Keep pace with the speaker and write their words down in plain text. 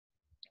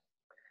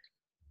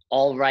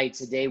All right,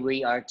 today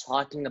we are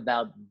talking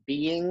about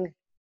being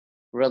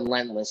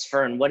relentless.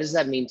 Fern, what does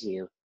that mean to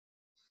you?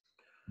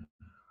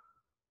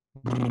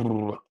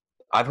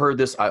 I've heard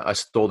this. I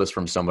stole this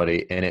from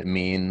somebody, and it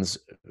means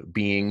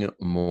being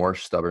more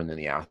stubborn than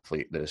the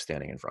athlete that is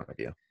standing in front of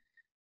you.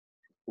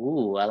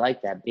 Ooh, I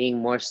like that. Being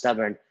more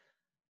stubborn.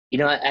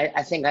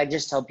 I think I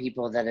just tell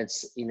people that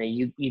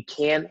you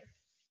can't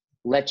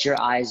let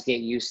your eyes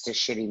get used to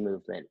shitty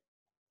movement.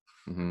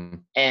 Hmm.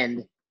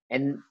 And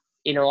and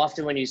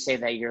often when you say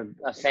that, you're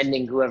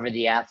offending whoever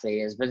the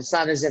athlete is, but it's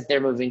not as if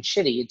they're moving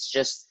shitty. It's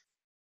just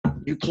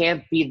you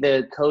can't be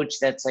the coach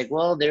that's like,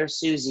 well, there's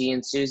Susie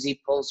and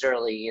Susie pulls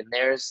early and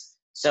there's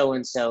so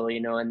and so,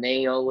 and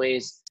they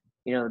always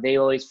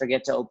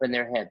forget to open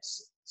their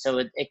hips. So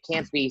it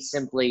can't be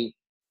simply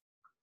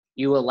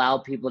you allow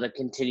people to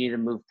continue to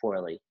move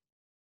poorly.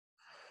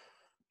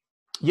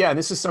 Yeah, and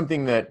this is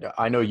something that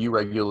I know you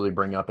regularly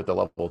bring up at the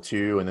level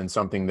two, and then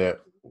something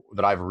that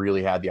I've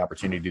really had the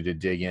opportunity to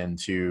dig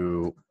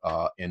into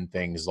in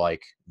things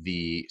like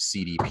the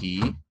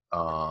CDP,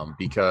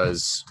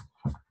 because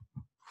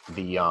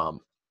the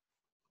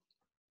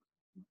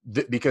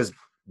because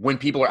when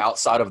people are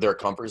outside of their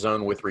comfort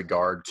zone with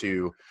regard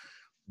to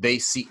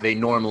they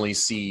normally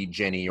see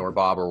Jenny or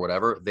Bob or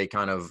whatever, they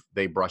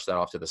brush that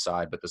off to the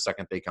side. But the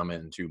second they come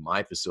into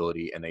my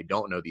facility and they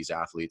don't know these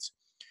athletes,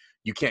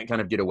 you can't kind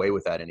of get away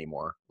with that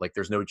anymore. Like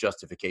there's no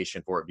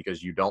justification for it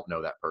because you don't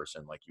know that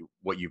person. Like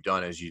what you've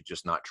done is you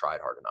just not tried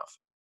hard enough.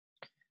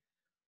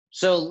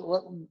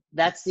 So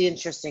that's the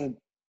interesting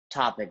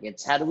topic.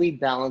 It's how do we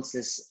balance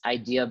this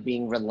idea of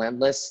being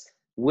relentless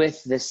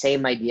with the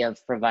same idea of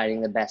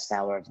providing the best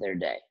hour of their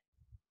day?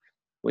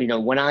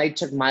 Well, when I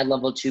took my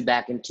level two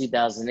back in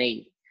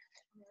 2008,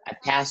 I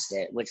passed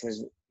it, which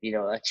was,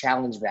 a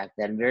challenge back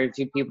then. Very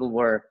few people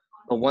were.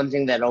 But one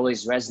thing that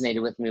always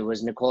resonated with me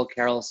was Nicole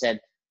Carroll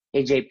said,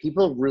 "Hey, Jay,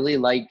 people really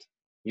like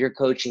your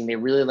coaching. They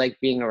really like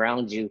being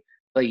around you,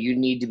 but you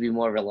need to be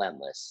more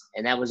relentless."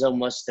 And that was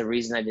almost the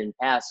reason I didn't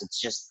pass.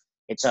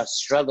 It's a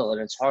struggle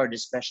and it's hard,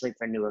 especially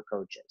for newer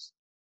coaches.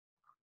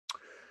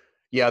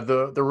 Yeah,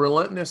 the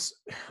relentless.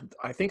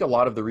 I think a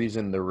lot of the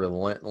reason the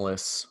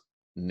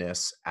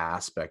relentlessness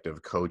aspect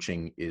of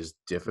coaching is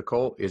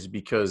difficult is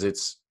because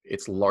it's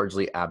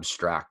largely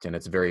abstract and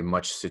it's very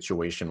much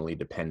situationally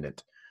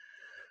dependent,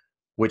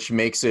 which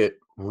makes it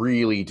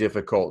really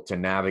difficult to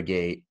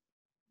navigate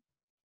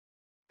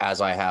as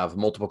I have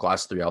multiple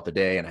classes throughout the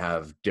day and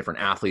have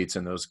different athletes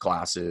in those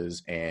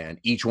classes, and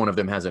each one of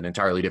them has an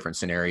entirely different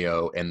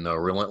scenario, and the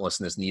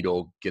relentlessness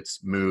needle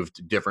gets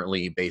moved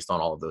differently based on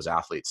all of those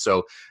athletes.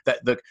 So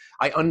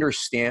I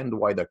understand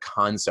why the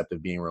concept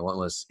of being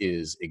relentless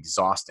is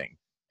exhausting,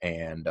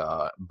 and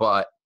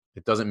but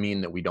it doesn't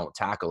mean that we don't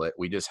tackle it.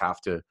 We just have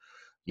to,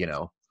 you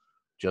know,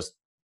 just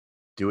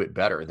do it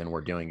better than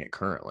we're doing it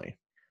currently.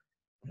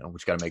 We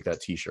just got to make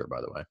that T-shirt,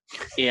 by the way.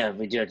 Yeah,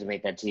 we do have to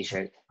make that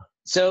T-shirt.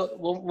 So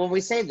when we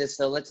say this,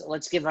 though,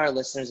 let's give our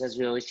listeners, as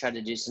we always try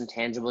to do, some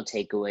tangible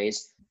takeaways.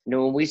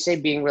 When we say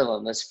being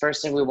relentless,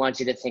 first thing we want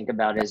you to think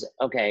about is,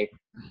 okay,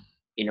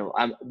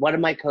 what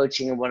am I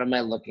coaching and what am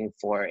I looking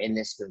for in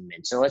this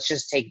movement? So let's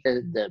just take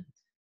the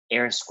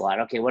air squat.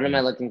 Okay, what am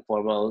I looking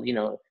for? Well,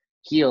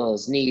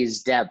 heels,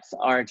 knees, depth,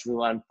 arch. We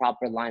want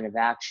proper line of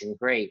action.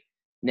 Great.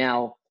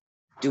 Now,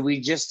 do we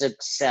just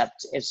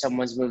accept if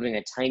someone's moving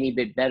a tiny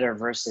bit better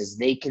versus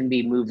they can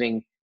be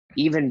moving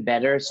even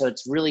better? So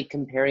it's really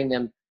comparing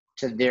them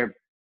to their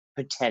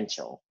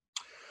potential.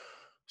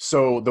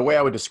 So the way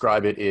I would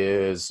describe it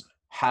is,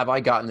 have I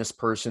gotten this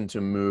person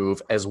to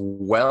move as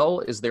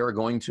well as they're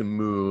going to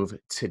move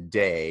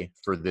today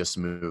for this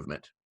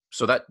movement?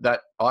 So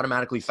that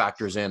automatically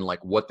factors in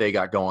like what they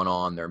got going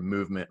on, their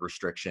movement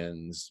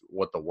restrictions,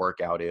 what the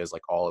workout is,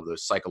 like all of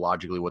those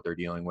psychologically, what they're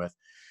dealing with.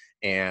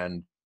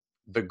 And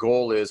the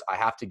goal is I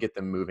have to get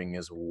them moving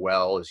as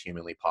well as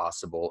humanly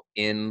possible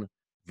in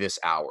this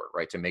hour,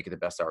 right, to make it the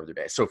best hour of the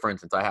day. So for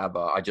instance,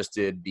 I just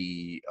did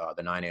the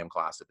 9 a.m.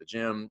 class at the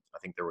gym. I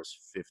think there was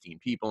 15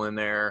 people in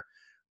there.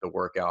 The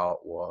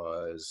workout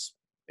was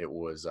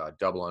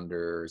double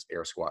unders,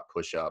 air squat,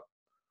 push up,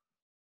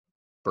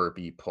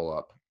 burpee, pull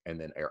up, and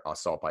then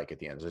assault bike at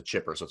the end. There's a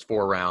chipper, so it's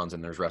 4 rounds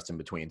and there's rest in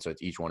between, so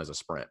each one is a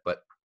sprint.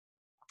 But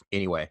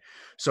anyway,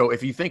 so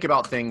if you think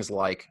about things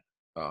like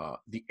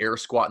the air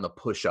squat and the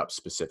push up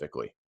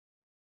specifically,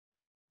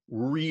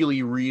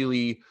 really,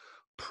 really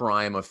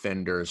prime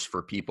offenders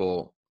for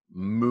people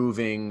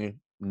moving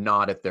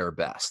not at their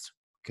best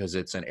because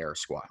it's an air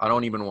squat. I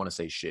don't even want to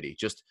say shitty,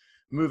 just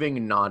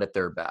moving not at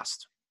their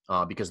best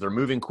because they're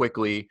moving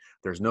quickly.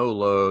 There's no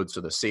load,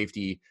 so the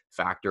safety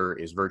factor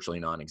is virtually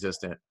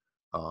non-existent.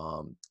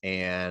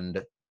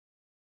 And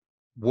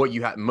what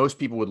you have, most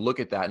people would look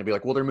at that and be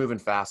like, well, they're moving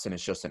fast and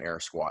it's just an air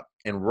squat.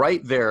 And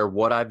right there,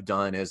 what I've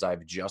done is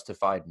I've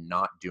justified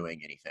not doing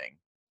anything.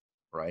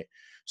 Right.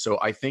 So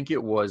I think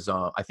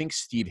I think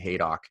Steve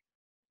Haydock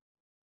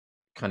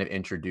kind of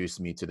introduced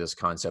me to this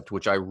concept,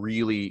 which I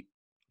really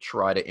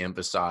try to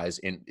emphasize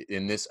in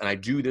this. And I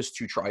do this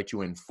to try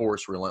to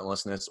enforce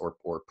relentlessness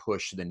or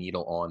push the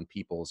needle on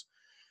people's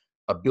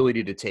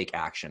ability to take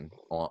action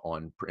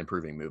on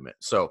improving movement.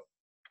 So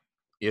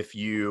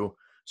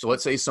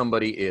let's say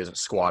somebody is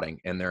squatting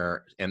and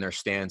their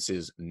stance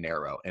is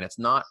narrow, and it's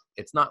not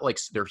like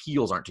their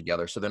heels aren't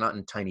together, so they're not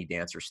in tiny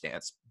dancer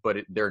stance, but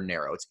they're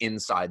narrow. It's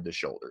inside the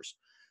shoulders,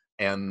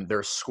 and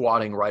they're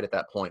squatting right at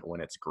that point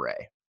when it's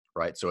gray,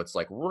 right? So it's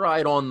like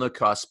right on the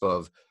cusp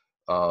of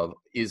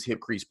is hip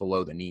crease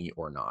below the knee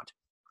or not.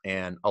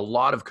 And a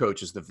lot of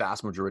coaches, the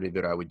vast majority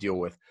that I would deal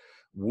with,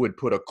 would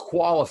put a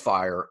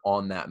qualifier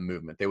on that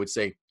movement. They would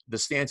say the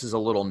stance is a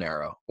little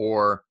narrow,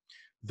 or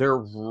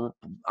they're,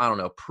 I don't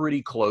know,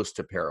 pretty close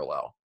to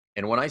parallel.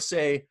 And when I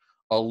say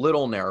a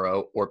little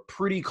narrow or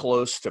pretty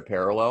close to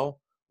parallel,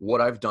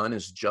 what I've done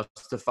is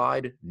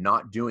justified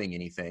not doing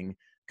anything,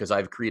 because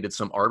I've created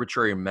some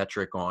arbitrary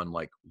metric on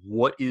like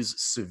what is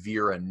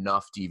severe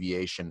enough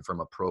deviation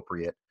from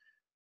appropriate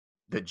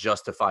that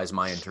justifies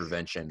my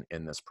intervention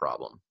in this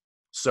problem.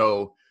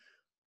 So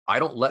I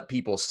don't let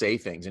people say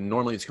things, and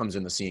normally this comes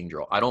in the seeing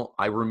drill.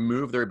 I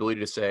remove their ability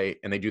to say,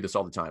 and they do this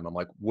all the time. I'm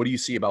like, what do you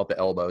see about the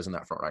elbows in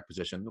that front rack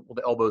position? Well,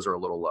 the elbows are a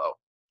little low.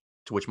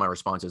 To which my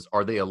response is,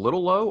 are they a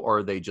little low or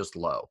are they just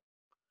low?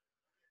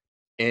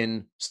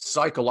 And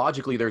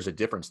psychologically, there's a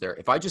difference there.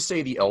 If I just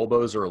say the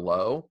elbows are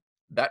low,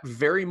 that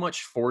very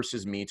much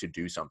forces me to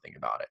do something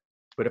about it.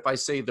 But if I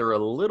say they're a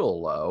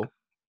little low,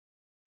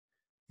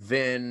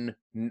 then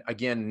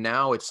again,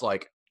 now it's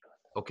like,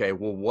 okay,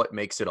 well, what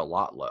makes it a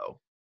lot low?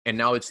 And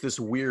now it's this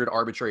weird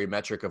arbitrary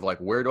metric of like,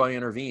 where do I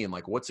intervene?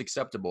 Like, what's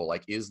acceptable?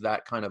 Like, is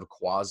that kind of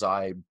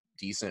quasi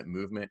decent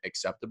movement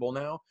acceptable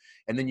now?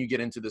 And then you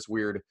get into this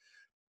weird,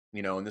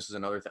 and this is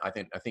another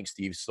thing. I think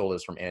Steve stole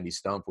this from Andy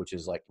Stump, which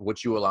is like,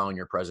 what you allow in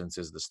your presence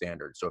is the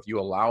standard. So if you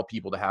allow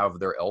people to have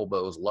their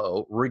elbows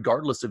low,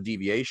 regardless of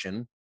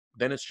deviation,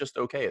 then it's just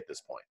okay at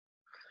this point.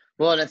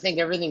 Well, and I think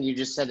everything you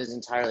just said is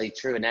entirely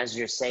true. And as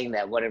you're saying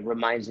that, what it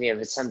reminds me of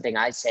is something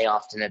I say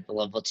often at the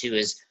level 2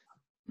 is,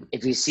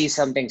 if you see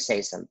something,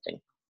 say something.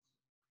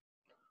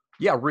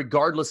 Yeah,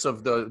 regardless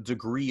of the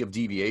degree of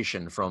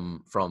deviation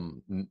from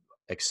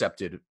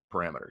accepted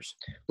parameters.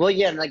 Well,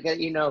 yeah, like,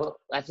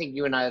 I think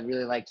you and I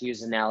really like to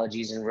use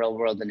analogies and real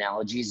world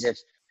analogies. If,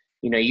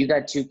 you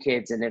got 2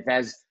 kids, and if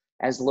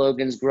as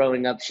Logan's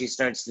growing up, she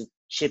starts to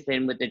chip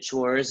in with the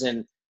chores,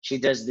 and she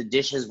does the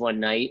dishes one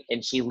night,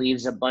 and she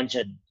leaves a bunch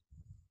of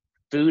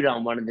food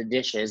on one of the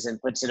dishes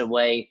and puts it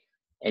away,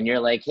 and you're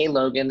like, hey,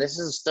 Logan, this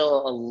is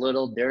still a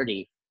little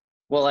dirty.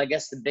 Well, I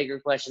guess the bigger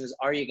question is,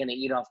 are you going to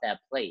eat off that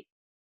plate?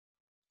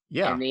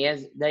 Yeah. And the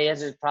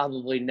answer is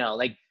probably no.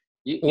 Like,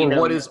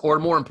 or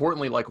more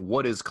importantly, like,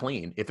 what is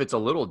clean? If it's a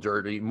little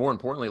dirty, more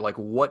importantly, like,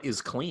 what is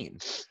clean?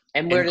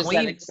 And where does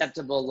that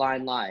acceptable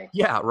line lie?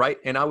 Yeah, right.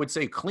 And I would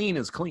say clean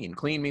is clean.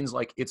 Clean means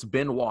like it's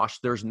been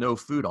washed. There's no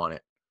food on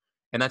it.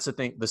 And that's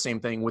the same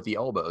thing with the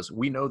elbows.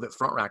 We know that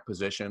front rack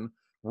position,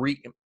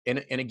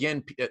 and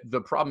again,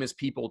 the problem is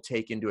people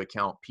take into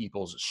account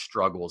people's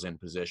struggles in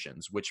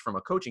positions, which from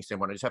a coaching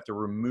standpoint, I just have to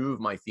remove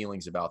my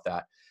feelings about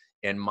that.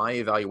 And my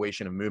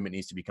evaluation of movement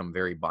needs to become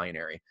very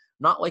binary,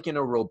 not like in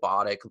a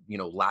robotic,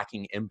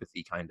 lacking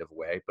empathy kind of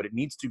way, but it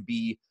needs to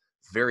be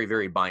very,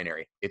 very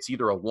binary. It's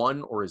either a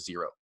 1 or a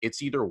 0.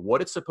 It's either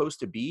what it's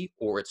supposed to be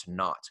or it's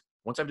not.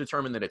 Once I've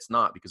determined that it's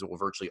not, because it will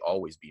virtually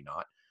always be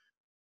not,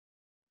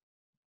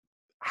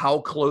 how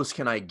close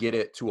can I get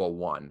it to a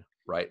 1,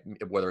 right?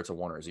 Whether it's a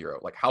 1 or a 0,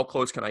 like how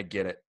close can I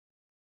get it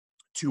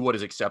to what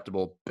is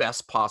acceptable,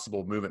 best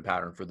possible movement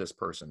pattern for this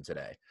person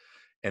today?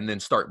 And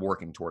then start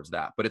working towards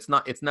that. But it's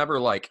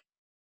never,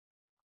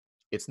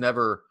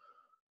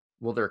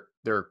 well,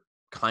 they're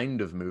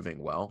kind of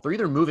moving well. They're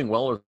either moving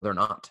well or they're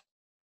not,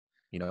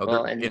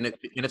 well, and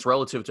it's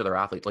relative to their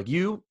athlete. Like,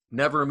 you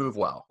never move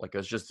well. Like,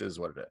 it just is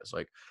what it is.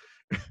 Like,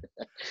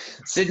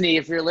 Sydney,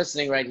 if you're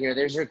listening right here,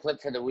 there's your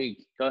clip for the week.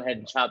 Go ahead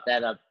and chop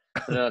that up,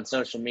 put it on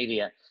social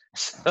media.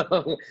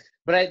 So,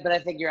 but I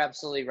think you're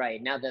absolutely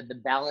right. Now that the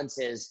balance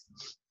is,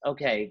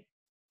 okay,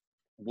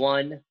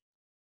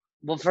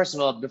 well, first of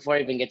all, before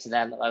I even get to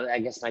that, I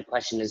guess my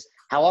question is,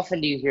 how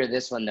often do you hear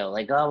this one though?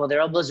 Like, oh, well, their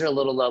elbows are a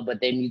little low,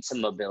 but they need some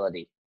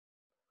mobility.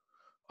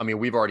 I mean,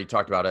 we've already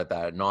talked about it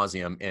ad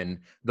nauseum. And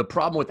the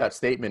problem with that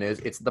statement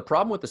is,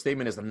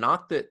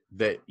 not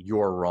that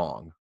you're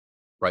wrong,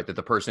 right? That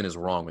the person is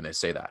wrong when they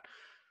say that.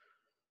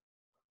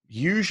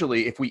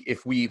 Usually, if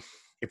we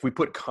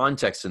put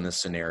context in this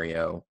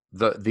scenario,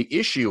 the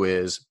issue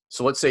is,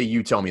 so let's say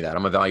you tell me that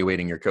I'm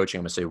evaluating your coaching.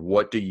 I'm going to say,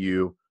 what do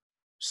you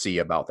see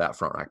about that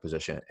front rack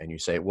position? And you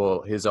say,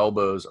 well, his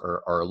elbows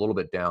are a little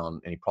bit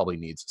down and he probably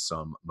needs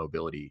some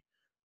mobility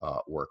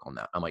work on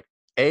that. I'm like,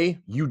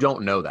 you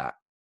don't know that.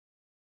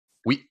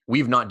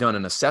 We've not done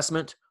an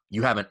assessment.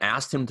 You haven't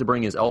asked him to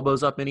bring his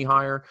elbows up any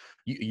higher.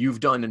 You've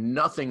done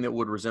nothing that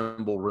would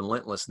resemble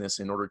relentlessness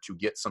in order to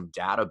get some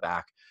data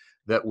back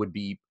that would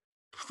be,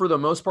 for the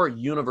most part,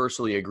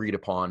 universally agreed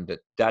upon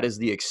that is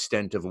the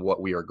extent of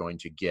what we are going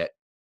to get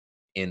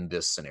in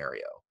this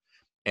scenario.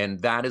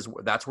 And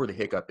that's where the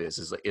hiccup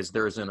is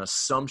there's an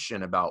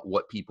assumption about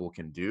what people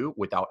can do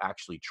without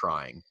actually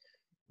trying,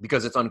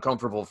 because it's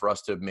uncomfortable for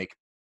us to make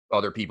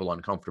other people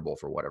uncomfortable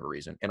for whatever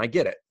reason. And I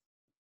get it.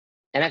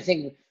 And I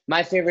think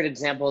my favorite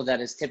example of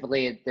that is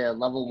typically at the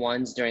level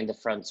ones during the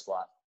front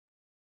squat.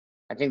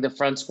 I think the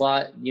front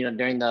squat,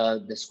 during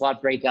the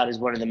squat breakout is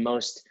one of the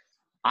most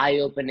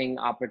eye-opening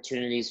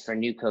opportunities for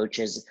new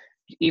coaches.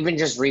 Even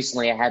just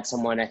recently, I had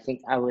someone, I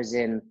think I was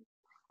in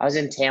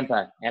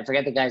Tampa. I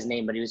forget the guy's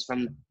name, but he was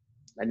from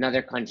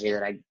another country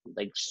that I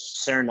like,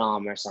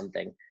 Suriname or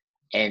something.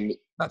 And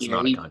That's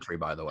not a country,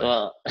 by the way.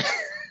 Well,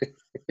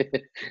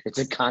 it's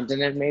a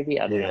continent, maybe.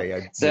 I don't know.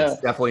 Yeah. So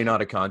it's definitely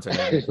not a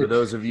continent. For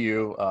those of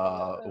you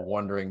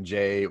wondering,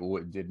 Jay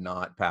did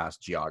not pass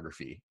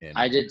geography.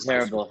 I did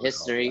terrible.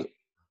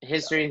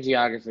 History and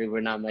geography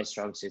were not my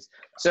strong suits.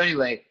 So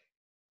anyway,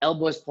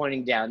 elbows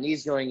pointing down,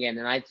 knees going in,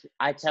 and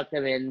I tucked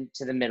them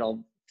into the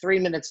middle. 3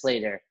 minutes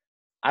later,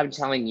 I'm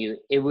telling you,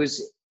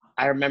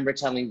 I remember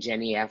telling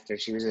Jenny after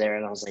she was there,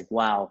 and I was like,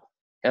 wow,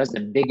 that was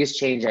the biggest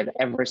change I've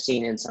ever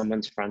seen in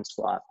someone's front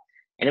squat.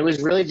 And it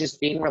was really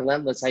just being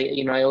relentless.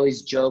 I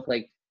always joke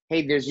like,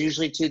 hey, there's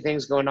usually two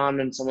things going on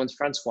in someone's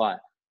front squat.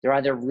 They're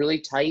either really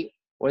tight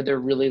or they're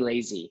really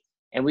lazy.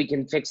 And we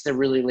can fix the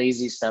really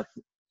lazy stuff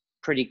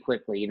pretty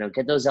quickly,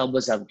 get those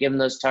elbows up, give them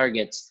those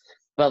targets.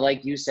 But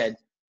like you said,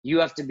 you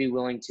have to be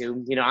willing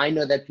to, I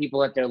know that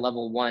people at their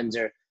level ones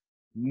are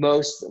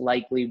most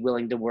likely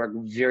willing to work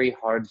very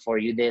hard for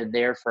you. They're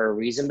there for a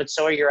reason, but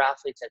so are your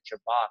athletes at your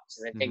box.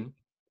 And I think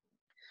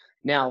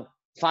now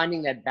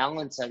finding that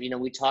balance of,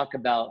 we talk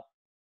about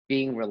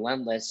being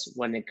relentless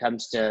when it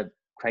comes to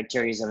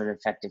criteria of an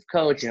effective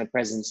coach,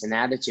 presence and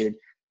attitude,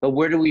 but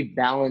where do we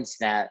balance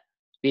that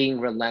being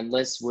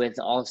relentless with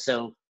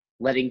also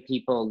letting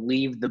people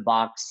leave the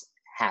box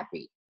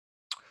happy?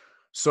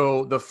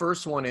 So the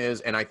first one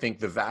is, and I think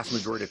the vast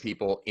majority of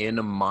people in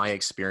my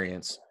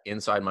experience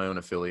inside my own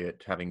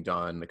affiliate, having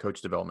done the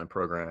coach development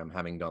program,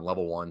 having done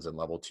level ones and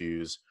level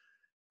twos,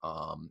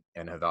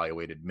 and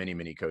evaluated many,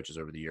 many coaches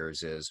over the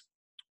years, is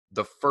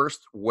the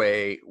first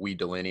way we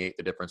delineate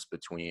the difference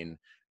between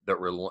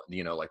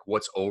like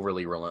what's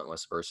overly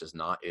relentless versus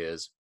not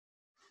is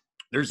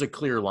there's a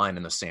clear line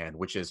in the sand,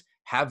 which is,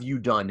 have you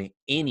done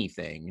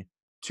anything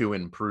to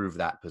improve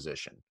that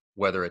position?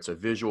 Whether it's a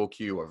visual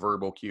cue, a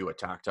verbal cue, a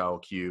tactile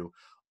cue,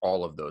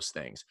 all of those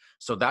things.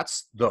 So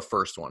that's the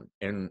first one.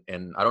 And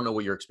I don't know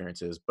what your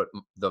experience is, but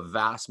the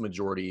vast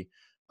majority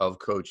of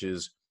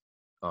coaches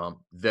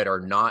that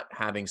are not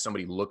having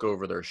somebody look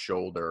over their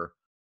shoulder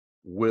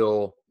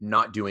will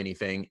not do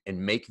anything and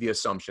make the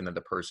assumption that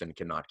the person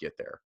cannot get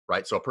there,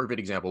 right? So a perfect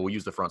example, we'll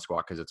use the front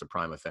squat because it's a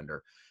prime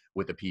offender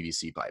with the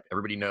PVC pipe.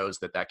 Everybody knows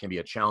that can be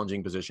a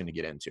challenging position to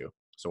get into.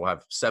 So we'll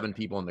have 7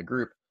 people in the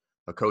group.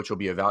 A coach will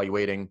be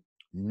evaluating.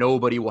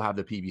 Nobody will have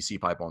the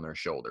PVC pipe on their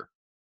shoulder.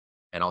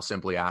 And I'll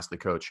simply ask the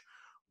coach,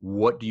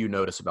 what do you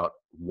notice about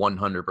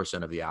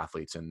 100% of the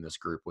athletes in this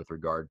group with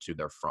regard to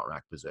their front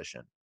rack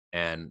position?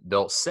 And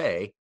they'll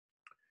say,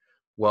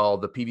 well,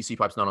 the PVC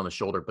pipe's not on the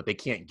shoulder, but they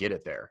can't get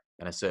it there.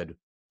 And I said,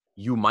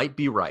 you might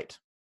be right,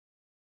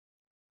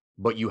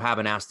 but you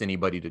haven't asked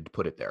anybody to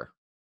put it there.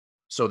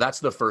 So that's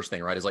the first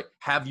thing, right? Is like,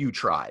 have you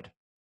tried,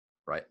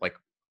 right? Like,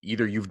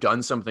 either you've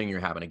done something or you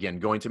haven't. Again,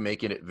 going to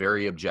making it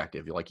very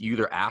objective. Like, you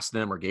either asked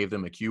them or gave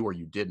them a cue or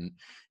you didn't.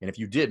 And if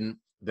you didn't,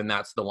 then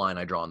that's the line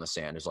I draw in the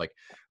sand. Is like,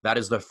 that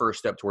is the first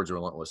step towards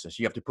relentlessness.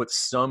 You have to put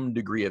some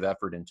degree of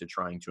effort into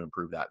trying to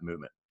improve that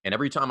movement. And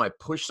every time I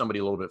push somebody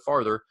a little bit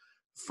farther,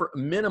 for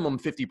minimum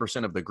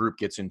 50% of the group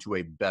gets into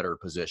a better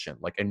position,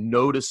 like a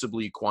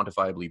noticeably,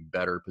 quantifiably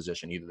better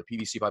position. Either the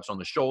PVC pipe's on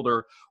the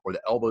shoulder or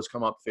the elbows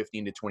come up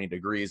 15 to 20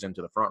 degrees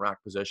into the front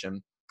rack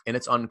position, and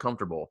it's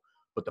uncomfortable.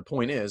 But the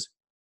point is,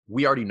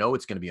 we already know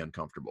it's going to be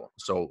uncomfortable.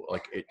 So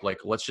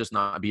let's just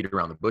not beat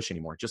around the bush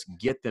anymore. Just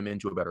get them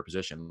into a better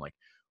position, like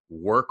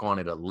work on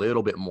it a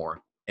little bit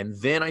more. And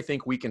then I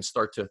think we can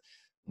start to,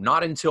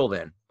 not until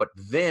then, but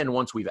then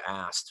once we've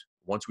asked,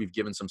 once we've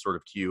given some sort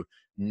of cue,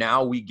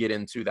 now we get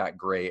into that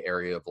gray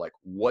area of like,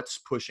 what's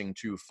pushing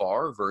too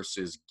far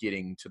versus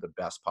getting to the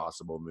best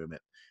possible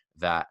movement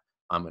that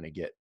I'm going to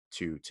get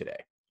to today.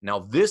 Now,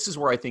 this is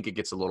where I think it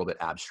gets a little bit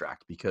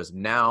abstract, because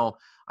now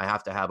I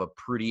have to have a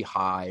pretty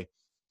high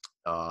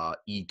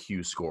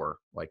EQ score.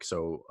 Like,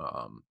 so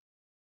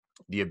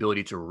the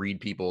ability to read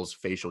people's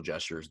facial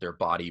gestures, their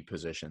body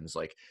positions,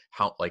 like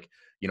how, like,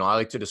 I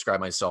like to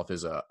describe myself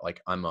as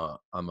I'm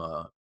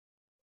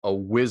a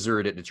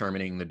wizard at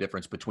determining the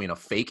difference between a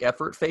fake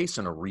effort face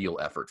and a real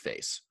effort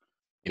face.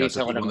 Can you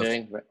tell what I'm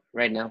doing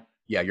right now?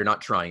 Yeah, you're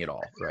not trying at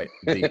all, right?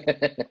 And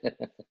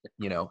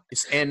the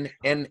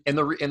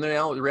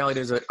reality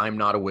is that I'm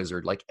not a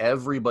wizard. Like,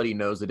 everybody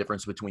knows the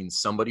difference between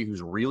somebody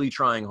who's really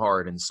trying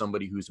hard and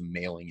somebody who's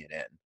mailing it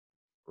in,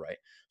 right?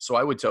 So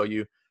I would tell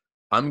you,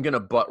 I'm going to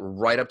butt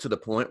right up to the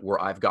point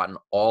where I've gotten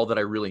all that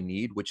I really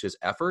need, which is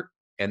effort.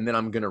 And then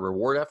I'm going to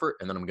reward effort,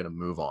 and then I'm going to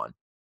move on.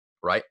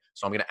 Right?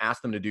 So I'm going to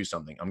ask them to do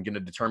something. I'm going to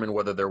determine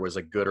whether there was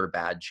a good or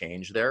bad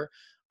change there.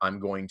 I'm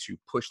going to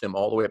push them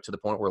all the way up to the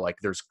point where, like,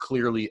 there's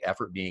clearly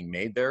effort being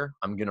made there.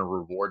 I'm going to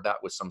reward that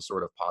with some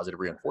sort of positive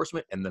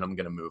reinforcement, and then I'm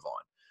going to move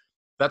on.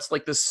 That's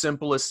like the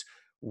simplest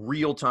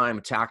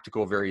real-time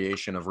tactical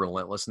variation of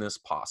relentlessness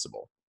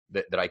possible.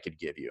 that I could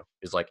give you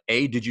is like,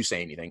 A, did you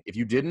say anything? If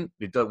you didn't,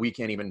 we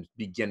can't even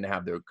begin to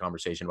have the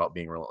conversation about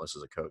being relentless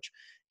as a coach.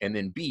 And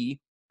then B,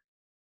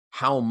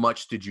 how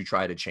much did you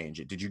try to change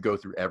it? Did you go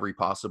through every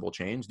possible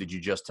change? Did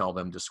you just tell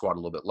them to squat a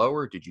little bit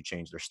lower? Did you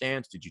change their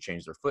stance? Did you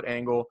change their foot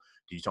angle?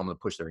 Did you tell them to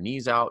push their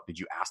knees out? Did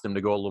you ask them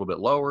to go a little bit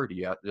lower? Do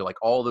you like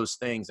all those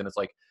things? And it's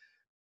like,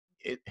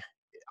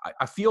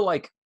 I feel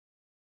like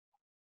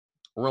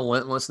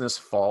relentlessness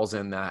falls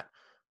in that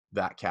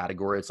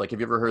category. It's like, have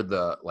you ever heard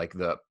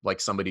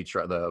somebody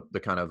try the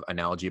kind of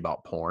analogy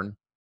about porn,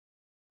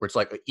 where it's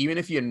like, even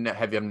if you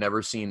have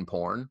never seen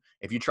porn,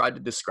 if you tried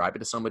to describe it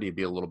to somebody, it'd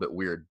be a little bit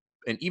weird.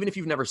 And even if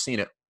you've never seen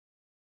it,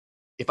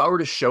 if I were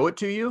to show it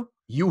to you,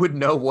 you would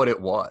know what it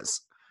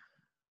was.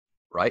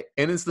 Right.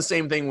 And it's the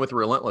same thing with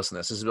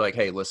relentlessness. It's like,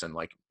 hey, listen,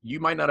 like,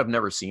 you might not have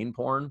never seen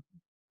porn,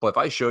 but if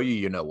I show you,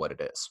 you know what it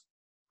is.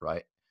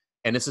 Right.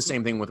 And it's the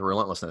same thing with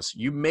relentlessness.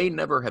 You may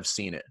never have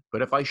seen it,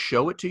 but if I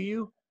show it to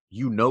you,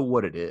 you know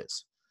what it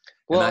is.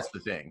 And that's the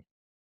thing.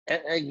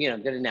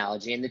 Good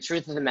analogy. And the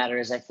truth of the matter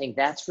is, I think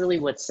that's really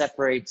what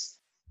separates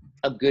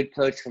a good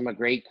coach from a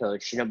great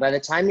coach. By the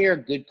time you're a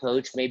good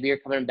coach, maybe you're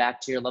coming back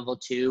to your level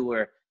 2,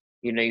 or,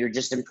 you're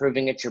just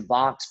improving at your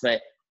box,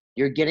 but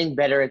you're getting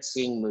better at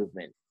seeing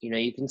movement.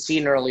 You can see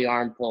an early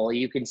arm pull,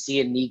 you can see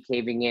a knee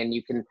caving in,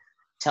 you can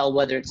tell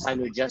whether it's time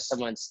to adjust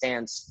someone's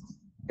stance.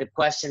 The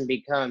question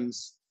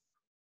becomes,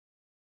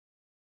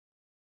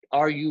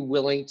 are you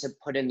willing to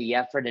put in the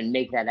effort and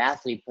make that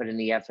athlete put in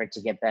the effort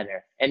to get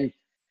better? And,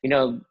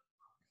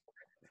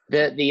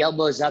 the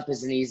elbows up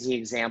is an easy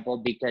example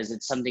because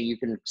it's something you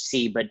can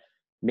see, but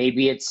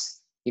maybe it's,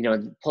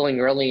 pulling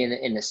early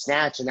in a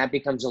snatch, and that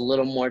becomes a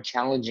little more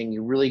challenging.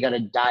 You really got to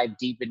dive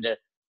deep into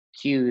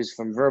cues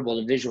from verbal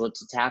to visual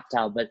to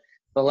tactile. But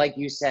like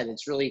you said,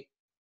 it's really,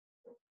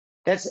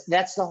 that's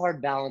the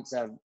hard balance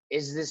of,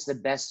 is this the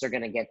best they're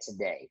going to get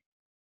today?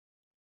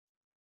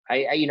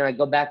 I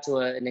go back to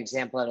an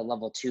example at a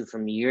level 2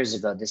 from years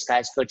ago. This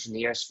guy's coaching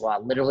the air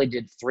squat, literally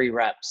did 3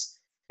 reps.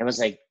 And was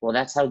like, well,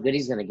 that's how good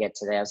he's going to get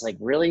today. I was like,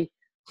 really?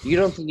 You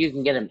don't think you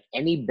can get him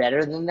any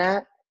better than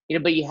that?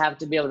 But you have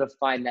to be able to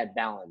find that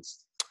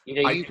balance.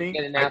 I think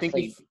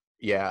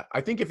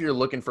if you're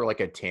looking for like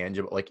a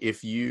tangible, like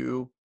if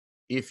you've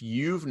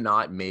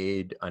not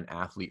made an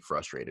athlete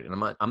frustrated,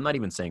 and I'm not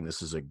even saying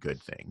this is a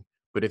good thing,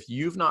 but if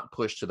you've not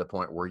pushed to the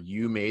point where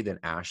you made an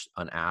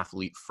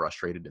athlete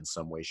frustrated in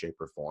some way, shape,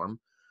 or form,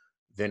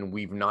 then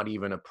we've not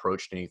even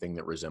approached anything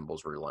that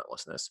resembles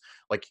relentlessness.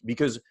 Like,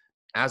 because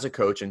as a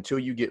coach, until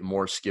you get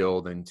more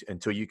skilled and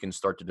until you can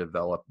start to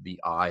develop the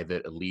eye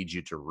that leads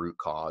you to root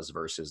cause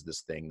versus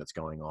this thing that's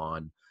going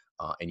on,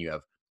 and you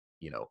have,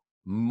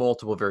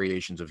 multiple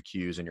variations of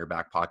cues in your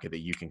back pocket that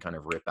you can kind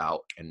of rip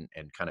out and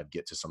kind of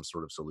get to some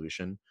sort of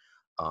solution,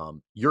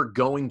 you're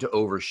going to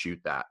overshoot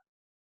that.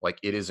 Like,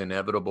 it is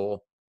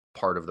inevitable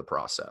part of the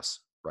process,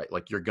 right?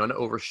 Like, you're going to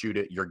overshoot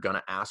it. You're going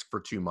to ask for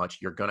too much.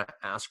 You're going to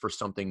ask for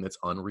something that's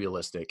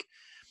unrealistic.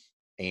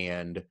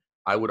 And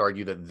I would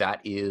argue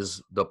that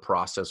is the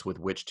process with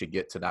which to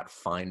get to that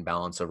fine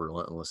balance of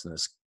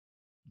relentlessness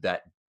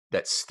that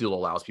still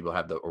allows people to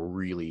have a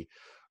really,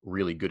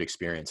 really good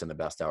experience in the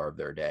best hour of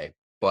their day.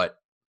 But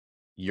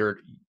you're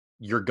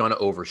going to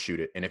overshoot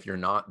it. And if you're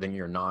not, then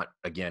you're not,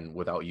 again,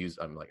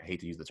 I hate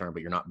to use the term,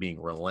 but you're not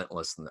being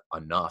relentless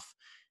enough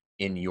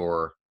in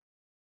your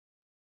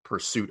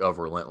pursuit of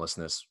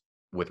relentlessness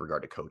with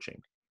regard to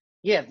coaching.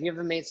 Yeah. If you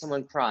ever made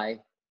someone cry,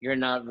 you're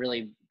not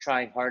really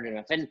trying hard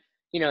enough. And,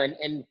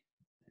 and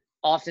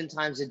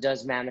oftentimes it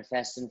does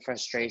manifest in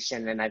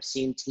frustration, and I've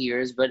seen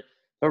tears, but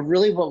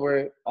really what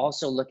we're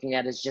also looking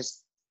at is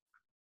just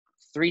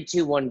 3,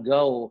 2, 1,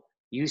 go.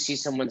 You see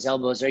someone's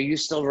elbows. Are you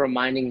still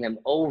reminding them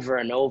over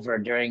and over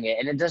during it?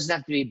 And it doesn't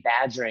have to be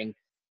badgering,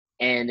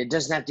 and it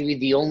doesn't have to be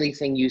the only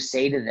thing you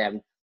say to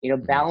them.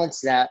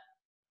 Balance that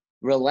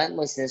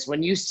relentlessness.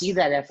 When you see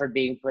that effort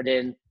being put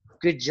in,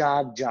 good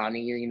job,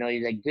 Johnny.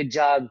 You're like, good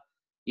job.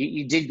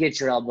 You did get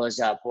your elbows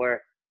up,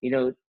 or,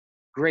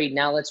 great.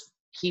 Now let's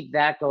keep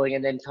that going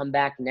and then come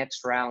back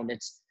next round.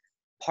 It's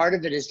part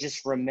of it is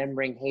just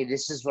remembering, hey,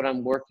 this is what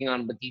I'm working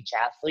on with each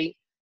athlete,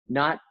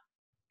 not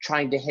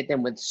trying to hit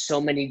them with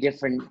so many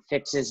different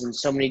fixes and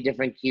so many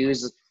different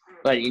cues.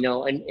 But,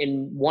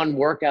 in one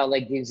workout,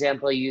 like the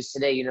example I used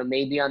today,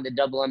 maybe on the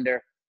double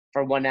under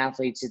for one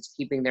athlete, it's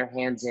keeping their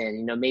hands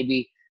in,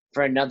 maybe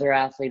for another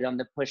athlete on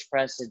the push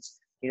press, it's,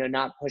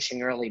 not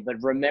pushing early, but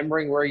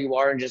remembering where you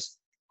are and just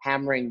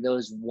hammering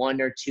those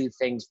 1 or 2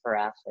 things per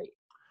athlete.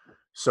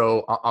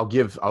 So I'll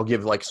give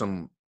like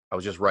I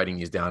was just writing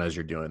these down as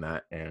you're doing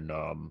that, and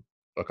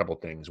a couple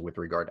of things with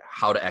regard to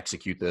how to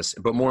execute this,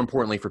 but more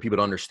importantly for people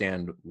to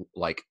understand,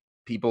 like,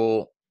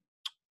 people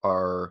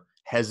are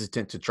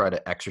hesitant to try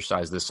to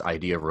exercise this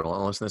idea of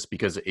relentlessness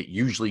because it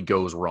usually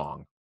goes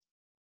wrong,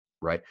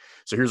 right?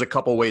 So here's a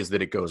couple ways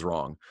that it goes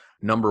wrong.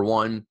 Number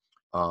one,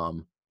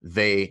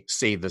 they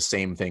say the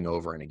same thing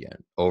over and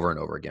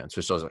over again. So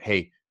it's like,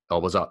 hey,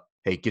 elbows up.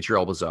 Hey, get your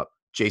elbows up.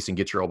 Jason,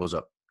 get your elbows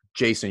up.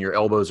 Jason, your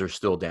elbows are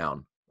still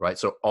down, right?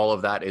 So all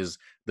of that is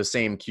the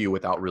same cue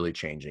without really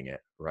changing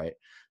it, right?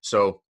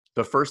 So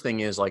The first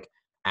thing is like,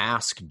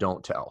 ask,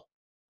 don't tell.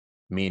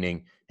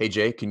 Meaning, hey,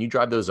 Jay, can you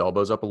drive those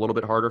elbows up a little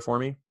bit harder for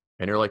me?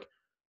 And you're like,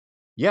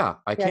 yeah,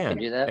 I Yeah, I can. can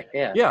do that.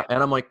 Yeah. Yeah.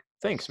 And I'm like,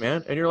 thanks,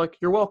 man. And you're like,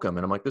 you're welcome.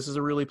 And I'm like, this is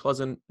a really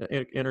pleasant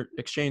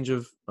exchange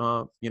of,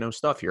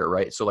 stuff here.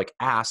 Right. So like,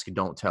 ask,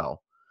 don't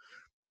tell,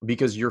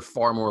 because you're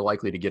far more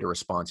likely to get a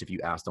response if you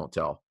ask, don't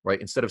tell. Right.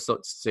 Instead of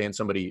saying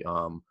somebody,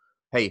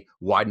 hey,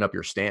 widen up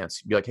your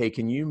stance, be like, hey,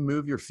 can you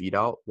move your feet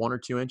out 1 or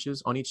 2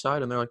 inches on each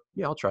side? And they're like,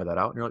 yeah, I'll try that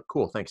out. And you're like,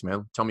 cool, thanks,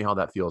 man. Tell me how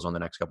that feels on the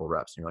next couple of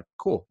reps. And you're like,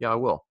 cool, yeah, I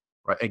will.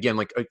 Right. Again,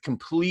 like a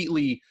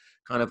completely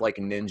kind of like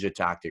ninja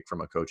tactic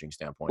from a coaching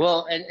standpoint.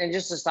 Well, and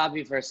just to stop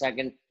you for a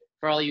second,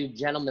 for all you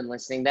gentlemen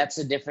listening, that's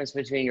the difference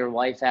between your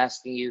wife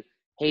asking you,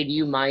 hey, do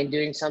you mind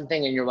doing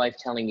something? And your wife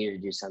telling you to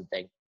do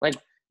something. Like,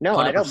 no, 100%.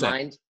 I don't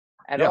mind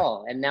at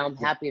all. And now I'm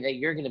happy that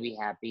you're going to be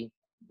happy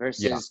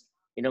versus,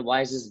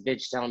 why is this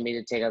bitch telling me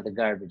to take out the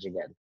garbage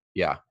again?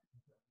 Yeah.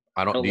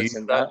 I don't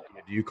listen. Do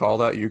you call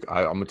that?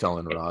 I'm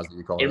telling Raz. Do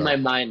you call it? In my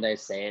mind, I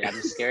say it.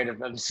 I'm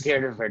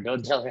scared of her.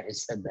 Don't tell her I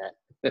said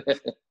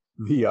that.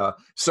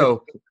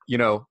 So,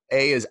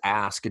 A is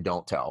ask,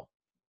 don't tell,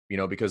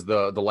 because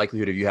the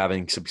likelihood of you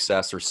having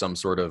success or some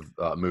sort of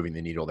moving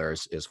the needle there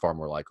is far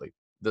more likely.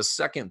 The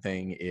second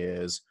thing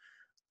is,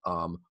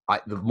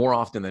 more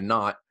often than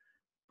not,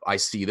 I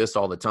see this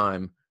all the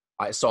time.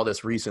 I saw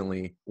this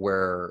recently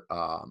where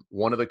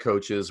one of the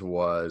coaches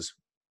was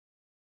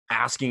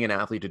asking an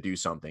athlete to do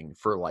something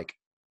for like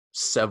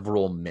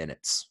several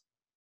minutes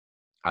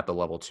at the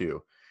level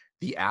 2.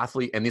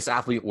 This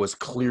athlete was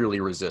clearly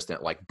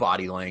resistant, like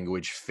body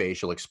language,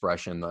 facial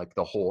expression, like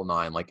the whole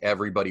nine. Like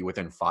everybody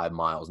within 5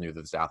 miles knew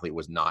that this athlete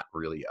was not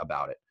really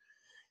about it.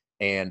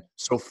 And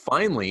so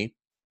finally,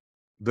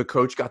 the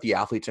coach got the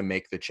athlete to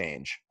make the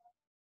change.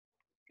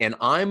 And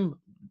I'm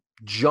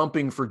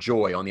jumping for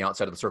joy on the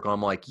outside of the circle.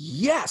 I'm like,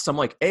 yes. I'm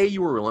like, A,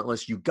 you were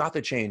relentless. You got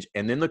the change.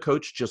 And then the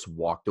coach just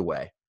walked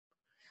away.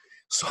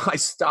 So I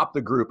stopped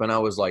the group and I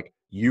was like,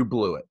 you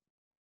blew it.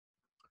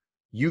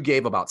 You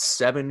gave about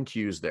 7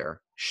 cues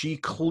there. She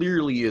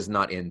clearly is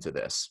not into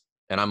this.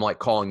 And I'm like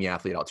calling the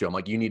athlete out too. I'm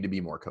like, you need to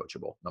be more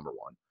coachable, number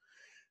 1.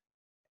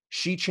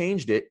 She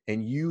changed it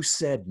and you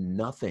said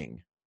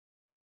nothing,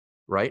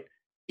 right?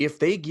 If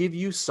they give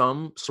you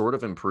some sort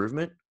of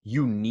improvement,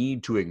 you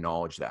need to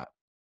acknowledge that,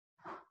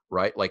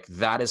 right? Like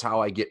that is how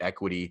I get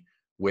equity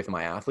with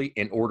my athlete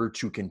in order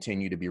to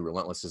continue to be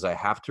relentless, is I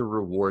have to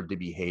reward the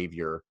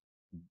behavior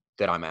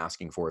that I'm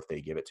asking for if they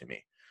give it to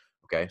me.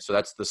 Okay. So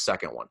that's the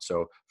second one.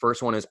 So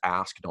first one is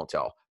ask, don't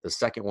tell. The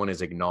second one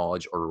is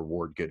acknowledge or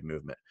reward good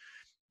movement.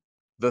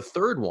 The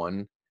third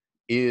one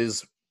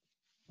is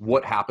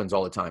what happens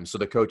all the time. So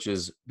the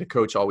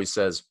coach always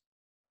says,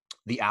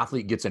 the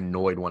athlete gets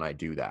annoyed when I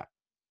do that,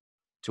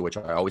 to which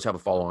I always have a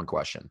follow-on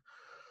question.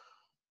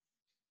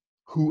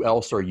 Who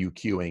else are you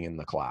cueing in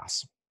the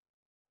class?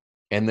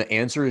 And the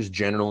answer is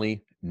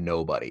generally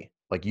nobody.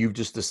 Like you've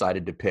just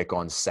decided to pick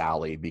on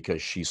Sally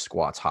because she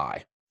squats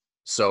high.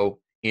 So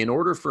in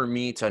order for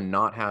me to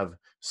not have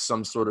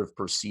some sort of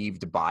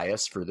perceived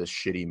bias for this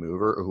shitty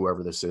mover or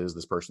whoever this is,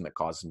 this person that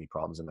causes me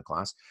problems in the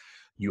class,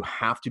 you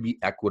have to be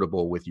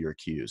equitable with your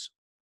cues.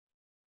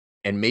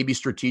 And maybe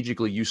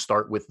strategically you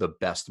start with the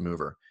best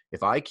mover.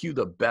 If I cue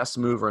the best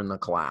mover in the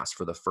class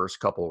for the first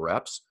couple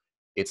reps,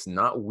 it's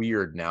not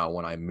weird now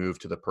when I move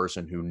to the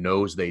person who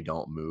knows they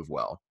don't move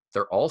well.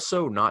 They're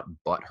also not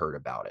butthurt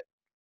about it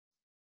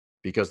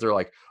because they're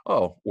like,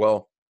 oh,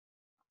 well,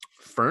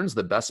 Fern's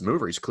the best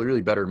mover. He's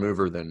clearly better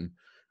mover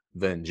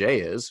than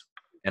Jay is.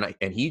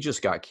 And he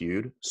just got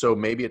cued. So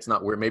maybe it's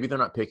not weird. Maybe they're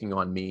not picking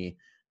on me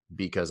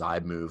because I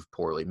move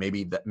poorly.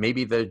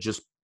 Maybe they're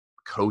just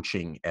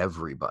coaching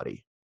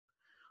everybody.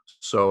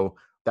 So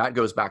that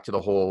goes back to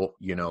the whole,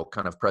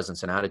 kind of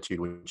presence and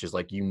attitude, which is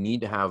like, you need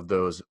to have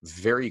those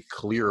very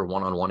clear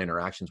one-on-one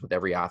interactions with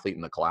every athlete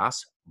in the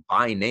class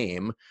by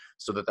name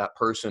so that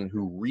person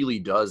who really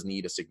does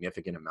need a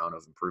significant amount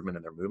of improvement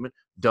in their movement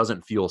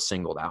doesn't feel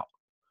singled out.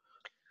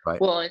 Right.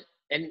 Well,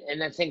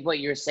 and I think what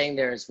you're saying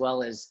there as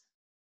well is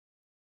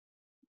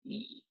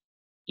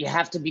you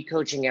have to be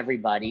coaching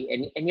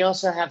everybody, and you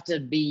also have to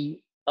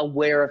be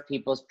aware of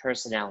people's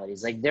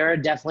personalities. Like there are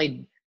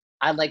definitely,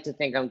 I like to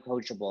think I'm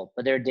coachable,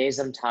 but there are days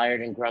I'm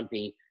tired and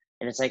grumpy,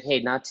 and it's like, hey,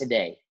 not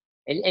today.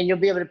 And you'll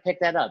be able to pick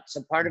that up.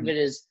 So part of it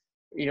is,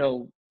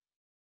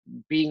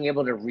 being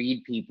able to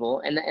read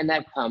people, and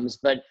that comes.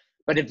 But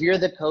if you're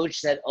the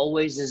coach that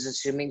always is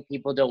assuming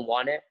people don't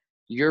want it,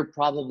 you're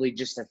probably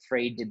just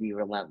afraid to be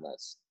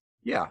relentless.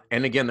 Yeah.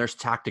 And again, there's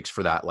tactics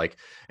for that. Like,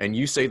 and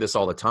you say this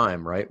all the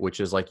time, right? Which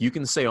is like, you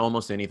can say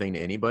almost anything to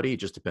anybody. It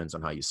just depends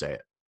on how you say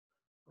it.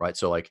 Right.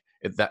 So like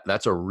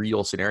that's a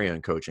real scenario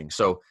in coaching.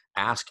 So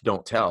ask,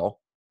 don't tell,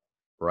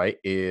 right,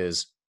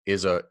 is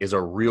a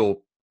real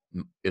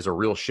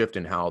shift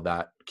in how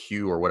that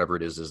cue or whatever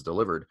it is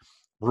delivered.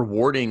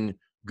 Rewarding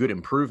good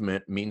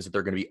improvement means that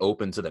they're going to be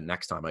open to the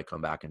next time I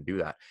come back and do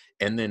that.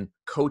 And then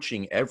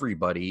coaching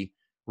everybody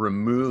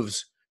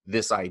removes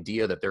this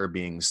idea that they're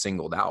being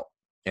singled out.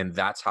 And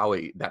that's how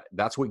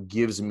that's what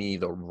gives me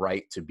the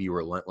right to be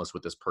relentless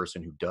with this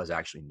person who does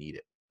actually need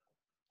it.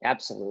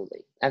 Absolutely.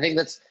 I think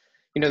that's,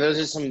 those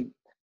are some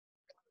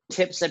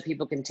tips that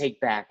people can take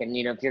back. And,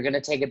 if you're going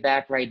to take it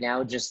back right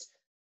now, just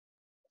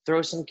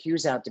throw some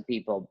cues out to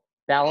people.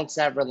 Balance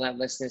that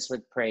relentlessness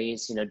with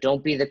praise.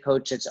 Don't be the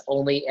coach that's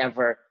only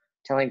ever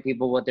telling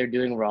people what they're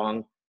doing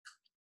wrong.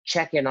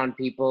 Check in on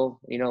people,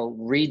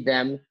 read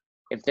them.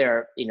 If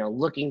they're,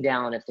 looking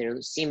down, if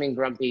they're seeming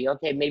grumpy,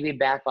 okay, maybe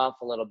back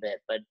off a little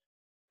bit, but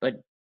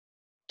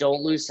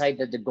don't lose sight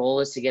that the goal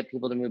is to get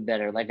people to move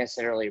better. Like I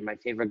said earlier, my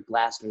favorite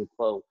Glassman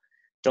quote,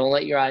 don't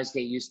let your eyes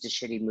get used to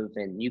shitty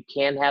movement. You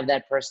can't have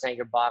that person at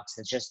your box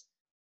that's just,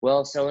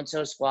 well,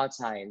 so-and-so squats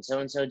high and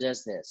so-and-so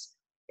does this.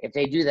 If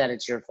they do that,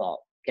 it's your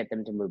fault. Get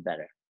them to move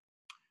better.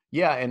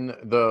 Yeah, and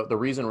the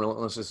reason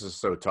relentlessness is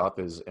so tough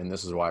is, and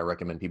this is why I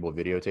recommend people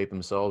videotape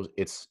themselves,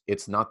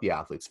 it's not the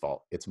athlete's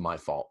fault. It's my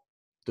fault.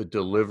 The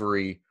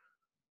delivery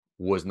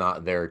was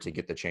not there to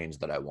get the change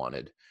that I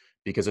wanted.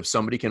 Because if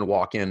somebody can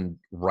walk in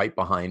right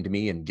behind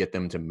me and get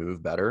them to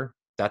move better,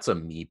 that's a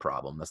me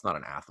problem. That's not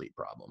an athlete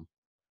problem.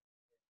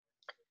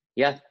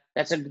 Yeah,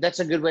 that's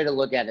a good way to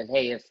look at it.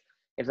 Hey,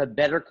 if a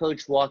better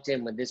coach walked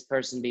in, would this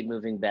person be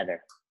moving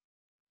better?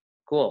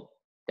 Cool.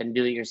 Then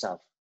do it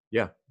yourself.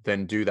 Yeah,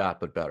 then do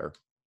that, but better.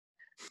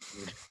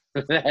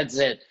 That's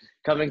it.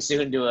 Coming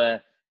soon to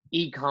a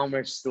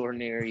e-commerce store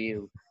near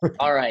you.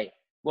 All right.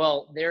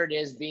 Well, there it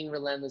is, being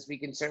relentless. We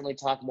can certainly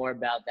talk more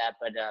about that,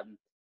 but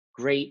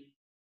great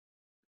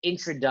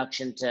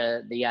introduction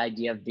to the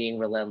idea of being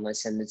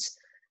relentless. And it's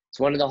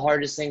one of the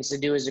hardest things to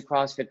do as a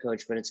CrossFit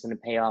coach, but it's going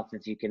to pay off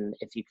if you can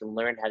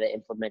learn how to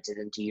implement it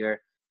into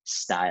your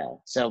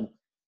style. So,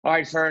 all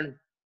right, Fern.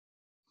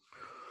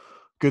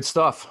 Good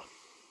stuff.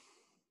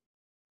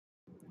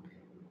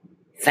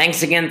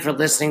 Thanks again for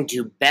listening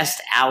to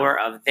Best Hour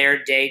of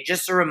Their Day.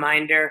 Just a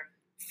reminder,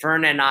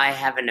 Fern and I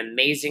have an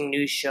amazing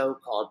new show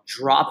called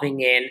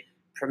Dropping In,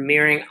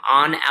 premiering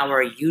on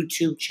our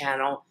YouTube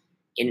channel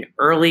in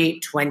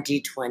early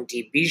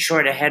 2020. Be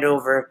sure to head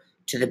over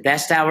to the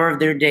Best Hour of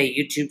Their Day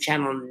YouTube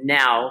channel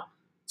now.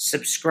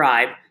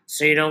 Subscribe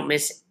so you don't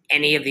miss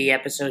any of the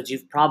episodes.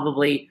 You've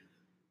probably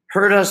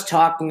heard us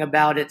talking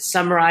about it,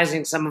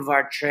 summarizing some of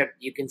our trip.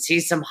 You can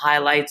see some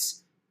highlights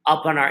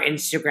up on our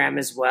Instagram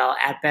as well,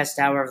 at Best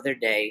Hour of Their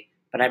Day.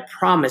 But I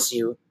promise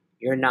you,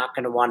 you're not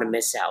going to want to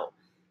miss out.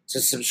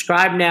 So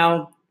subscribe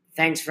now.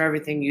 Thanks for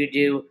everything you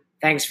do.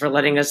 Thanks for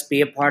letting us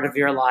be a part of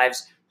your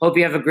lives. Hope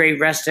you have a great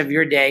rest of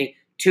your day.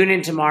 Tune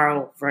in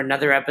tomorrow for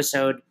another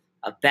episode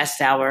of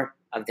Best Hour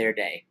of Their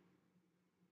Day.